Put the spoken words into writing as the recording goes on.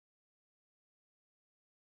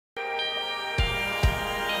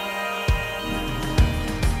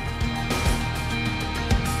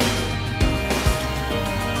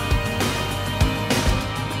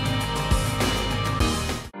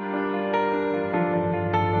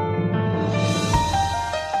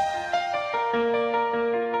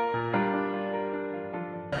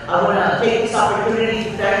I want to take this opportunity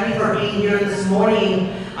to thank you for being here this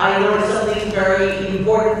morning. I know it's something very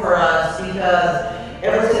important for us because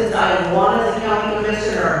ever since I won as a county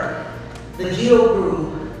commissioner, the GEO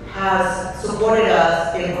Group has supported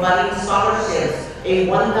us in providing scholarships, a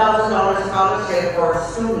 $1,000 scholarship for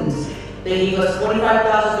students. They give us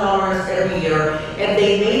 $25,000 every year, and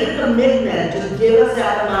they made a commitment to give us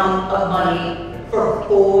that amount of money for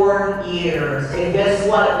 4 years. And guess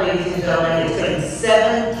what, ladies and gentlemen, it's been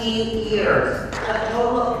 17 years. A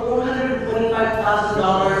total of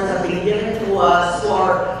 $425,000 have been given to us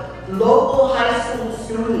for local high school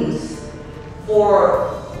students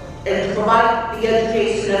and to provide the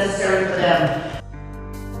education necessary for them.